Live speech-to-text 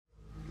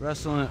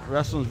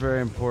Wrestling's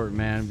very important,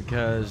 man,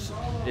 because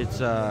it's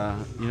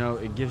you know,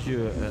 it gives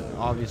you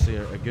obviously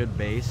a good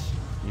base,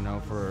 you know,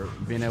 for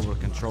being able to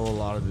control a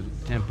lot of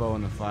the tempo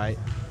in the fight.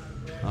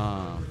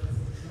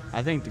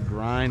 I think the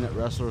grind that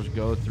wrestlers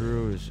go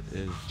through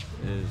is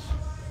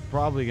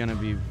probably going to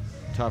be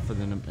tougher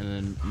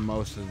than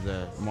most of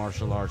the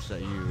martial arts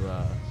that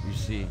you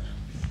see.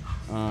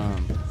 I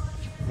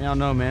don't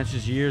know, man. It's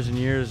just years and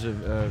years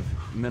of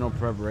mental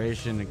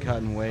preparation and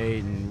cutting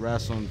weight and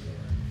wrestling,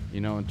 you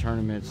know, in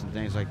tournaments and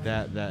things like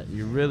that, that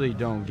you really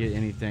don't get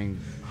anything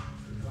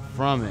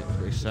from it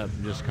except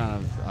just kind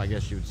of, I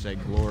guess you would say,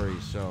 glory.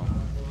 So,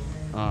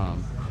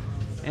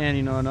 and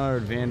you know, another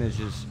advantage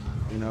is,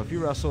 you know, if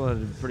you wrestle at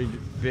a pretty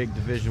big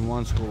Division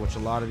I school, which a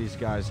lot of these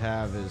guys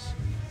have, is,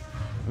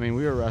 I mean,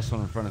 we were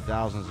wrestling in front of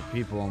thousands of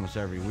people almost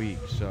every week.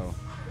 So,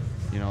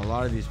 you know, a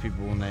lot of these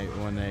people,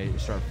 when they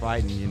start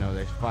fighting, you know,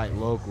 they fight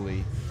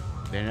locally.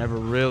 They never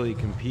really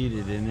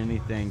competed in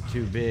anything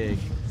too big,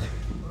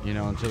 you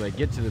know, until they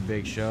get to the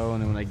big show.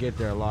 And then when they get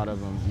there, a lot of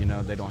them, you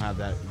know, they don't have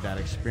that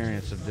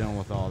experience of dealing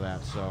with all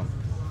that. So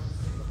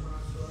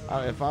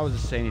if I was to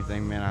say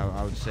anything, man,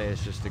 I would say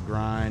it's just the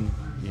grind,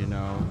 you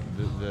know,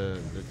 the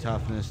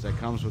toughness that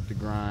comes with the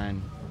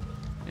grind,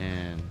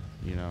 and,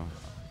 you know,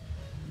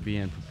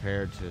 being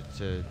prepared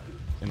to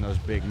in those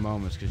big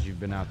moments, because you've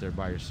been out there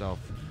by yourself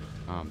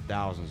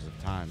thousands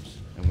of times.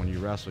 And when you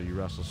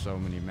wrestle so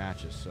many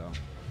matches. So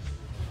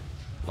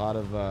a lot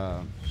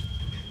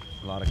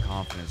of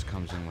confidence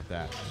comes in with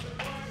that.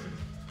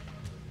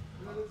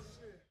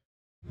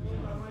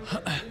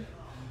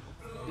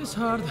 It's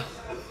hard,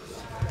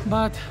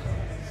 but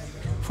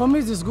for me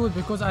it's good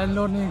because I'm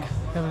learning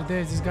every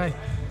day. This guy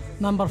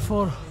number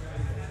 4,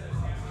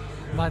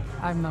 but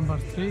I'm number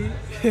 3.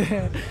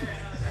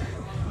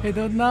 He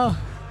don't know,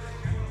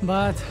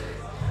 but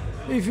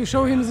if you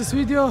show him this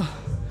video,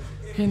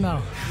 he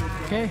know.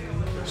 Okay,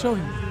 show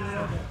him.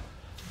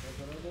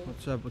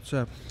 What's up? What's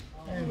up?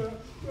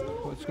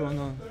 What's going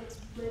on?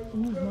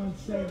 Who's going to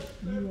say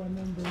you are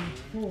number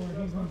 4,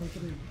 he's number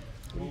 3?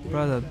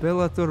 Brother,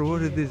 Bellator,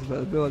 what is this,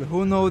 brother? Bellator,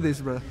 who know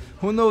this, brother?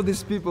 Who know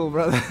these people,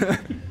 brother?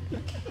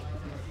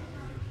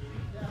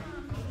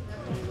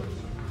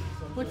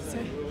 What did he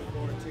say?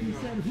 He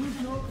said,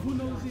 who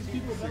knows these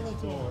people,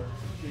 Bellator?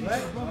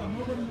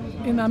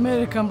 Right? In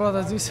American,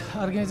 brother, this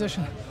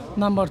organization,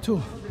 number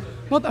 2.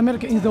 Not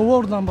America, in the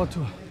world, number 2.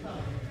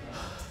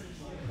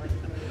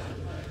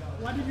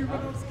 Why did you run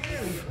out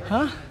scared?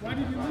 Huh? Why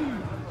did you leave?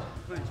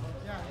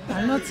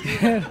 I'm not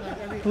scared.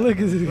 Look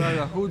at this.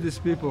 Brother, who these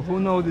people? Who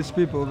know these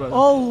people, brother?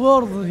 All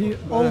world here,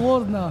 all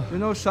world now. You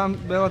know some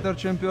Bellator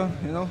champion,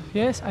 you know?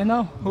 Yes, I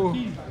know. Who?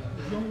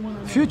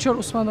 Future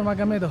Usman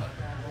Magomedov.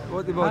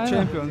 What about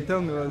champion?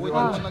 Tell me.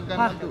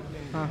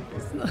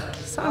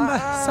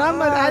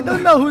 Somebody, I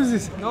don't know who's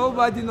this.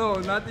 Nobody know,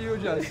 not you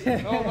just.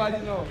 Nobody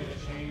know.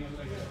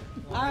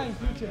 I'm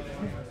future.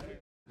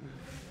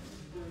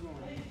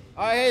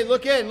 All right, hey,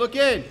 look in, look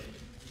in.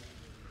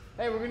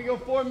 Hey, we're gonna go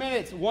 4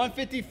 minutes.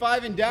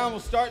 155 and down, we'll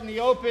start in the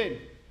open.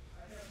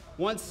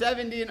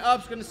 170 and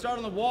up's gonna start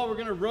on the wall. We're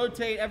gonna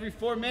rotate every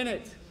 4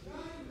 minutes.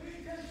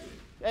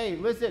 Hey,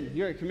 listen,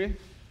 Yuri, come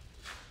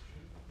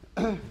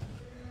here.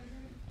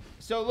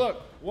 So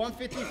look,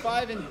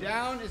 155 and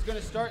down is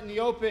gonna start in the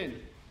open.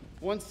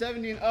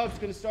 170 and up's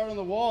gonna start on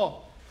the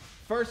wall.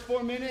 First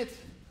 4 minutes,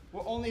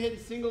 we're only hitting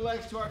single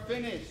legs to our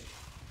finish.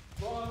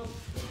 Boom,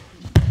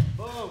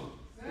 boom.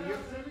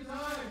 Every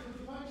time, with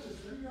the punches,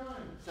 every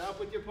time. Set up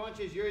with your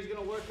punches. Yuri's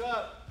gonna work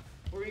up.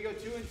 We're gonna go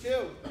 2 and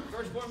 2.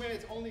 First 4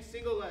 minutes, only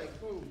single legs.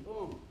 Boom,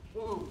 boom,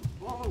 boom,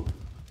 boom.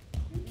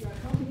 You gotta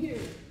come here.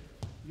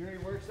 Yuri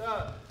works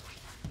up.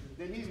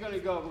 Then he's gonna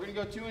go. We're gonna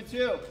go 2 and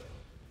 2.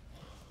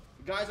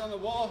 The guys on the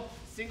wall,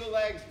 single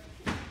legs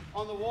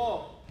on the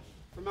wall.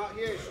 From out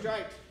here,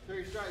 strikes.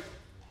 30 strikes.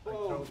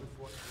 Boom.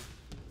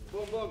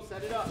 Boom, boom.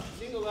 Set it up.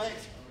 Single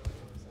legs.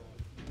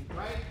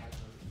 Right?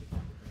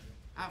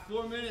 At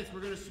 4 minutes, we're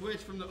going to switch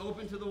from the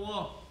open to the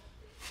wall.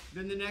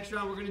 Then the next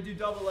round, we're going to do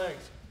double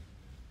legs.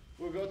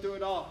 We'll go through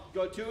it all.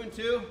 Go 2 and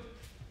 2.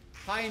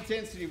 High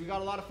intensity. We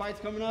got a lot of fights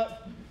coming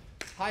up.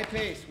 High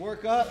pace.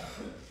 Work up.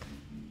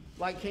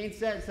 Like Kane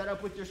said, set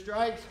up with your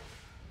strikes.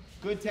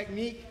 Good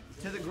technique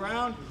to the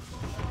ground.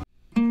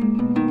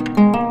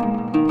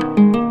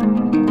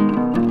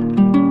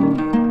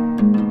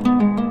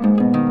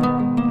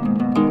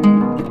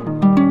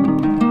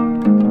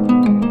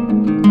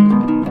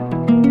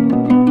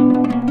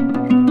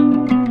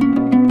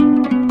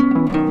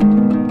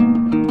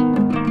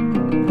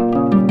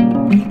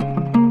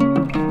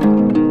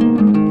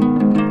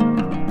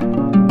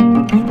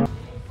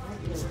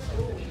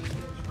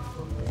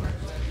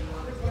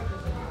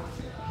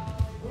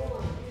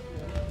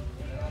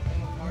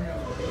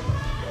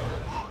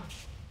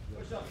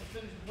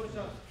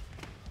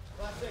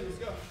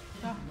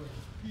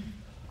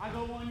 I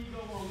go 1, you go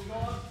 1. We go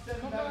up,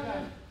 7, back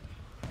down.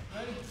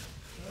 Ready?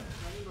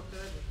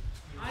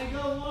 I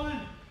go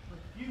 1,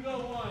 you go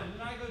 1.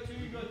 Then I go 2,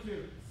 you go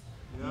 2.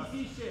 Yeah.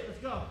 Easy shit.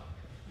 Let's go.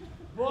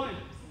 1,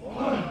 1,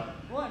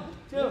 1,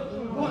 2,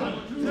 1,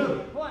 2,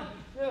 1,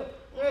 2,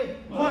 3,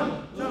 1.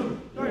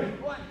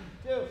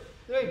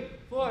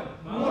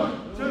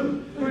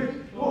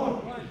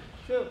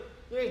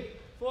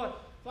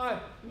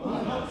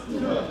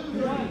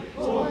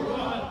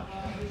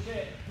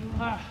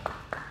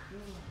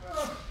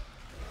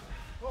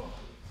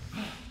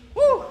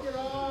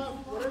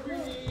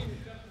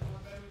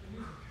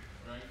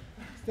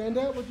 Stand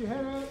up with your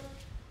head up.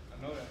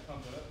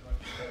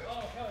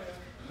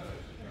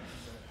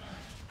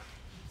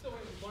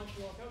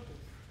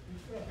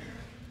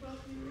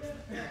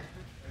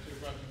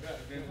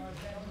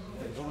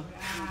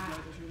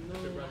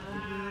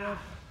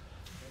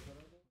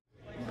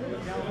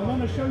 I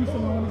want to show you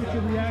something. I want to get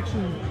your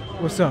reaction.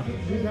 What's up?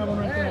 Read that one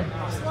right there.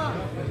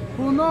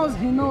 Who knows?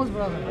 He knows,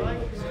 brother.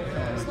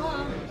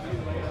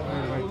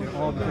 Right there,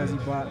 all because he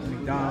bought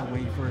McDonald's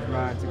waiting for his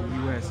ride to the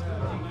U.S.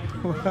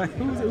 Who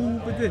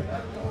put this?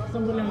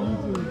 Somebody on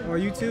YouTube. Oh,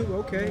 YouTube?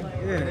 Okay,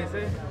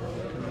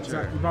 yeah.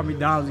 Sorry, he bought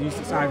McDonald's and used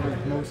to side for the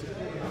promotion.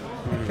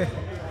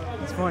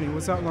 It's funny.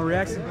 What's up, my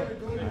reaction?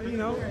 You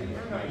know,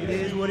 it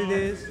is what it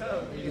is.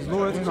 His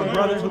loyalty, my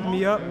brother hooked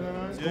me up.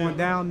 It's going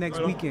down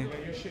next weekend.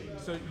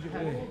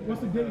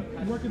 What's the date?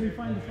 Where can they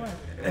find the fight?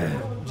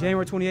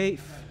 January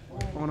 28th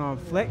on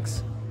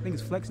Flex. I think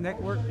it's Flex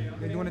Network.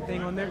 They're doing a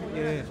thing on there.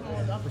 Yeah,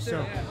 for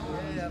sure.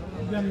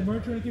 You got any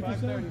merch or anything for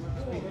sale?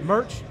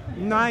 Merch?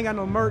 No, I ain't got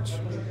no merch. I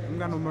ain't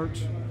got no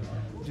merch.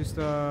 Just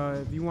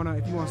if you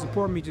wanna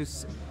support me,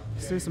 just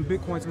send some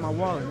Bitcoin to my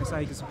wallet. That's how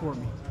you can support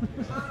me.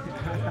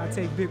 I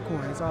take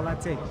Bitcoin. That's all I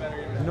take.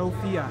 No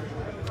fiat.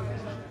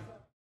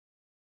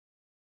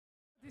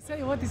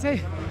 What he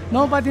say?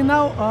 Nobody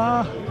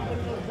now.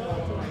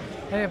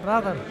 Hey,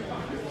 brother.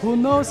 Who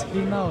knows?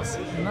 He knows.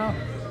 You know?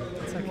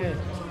 It's okay.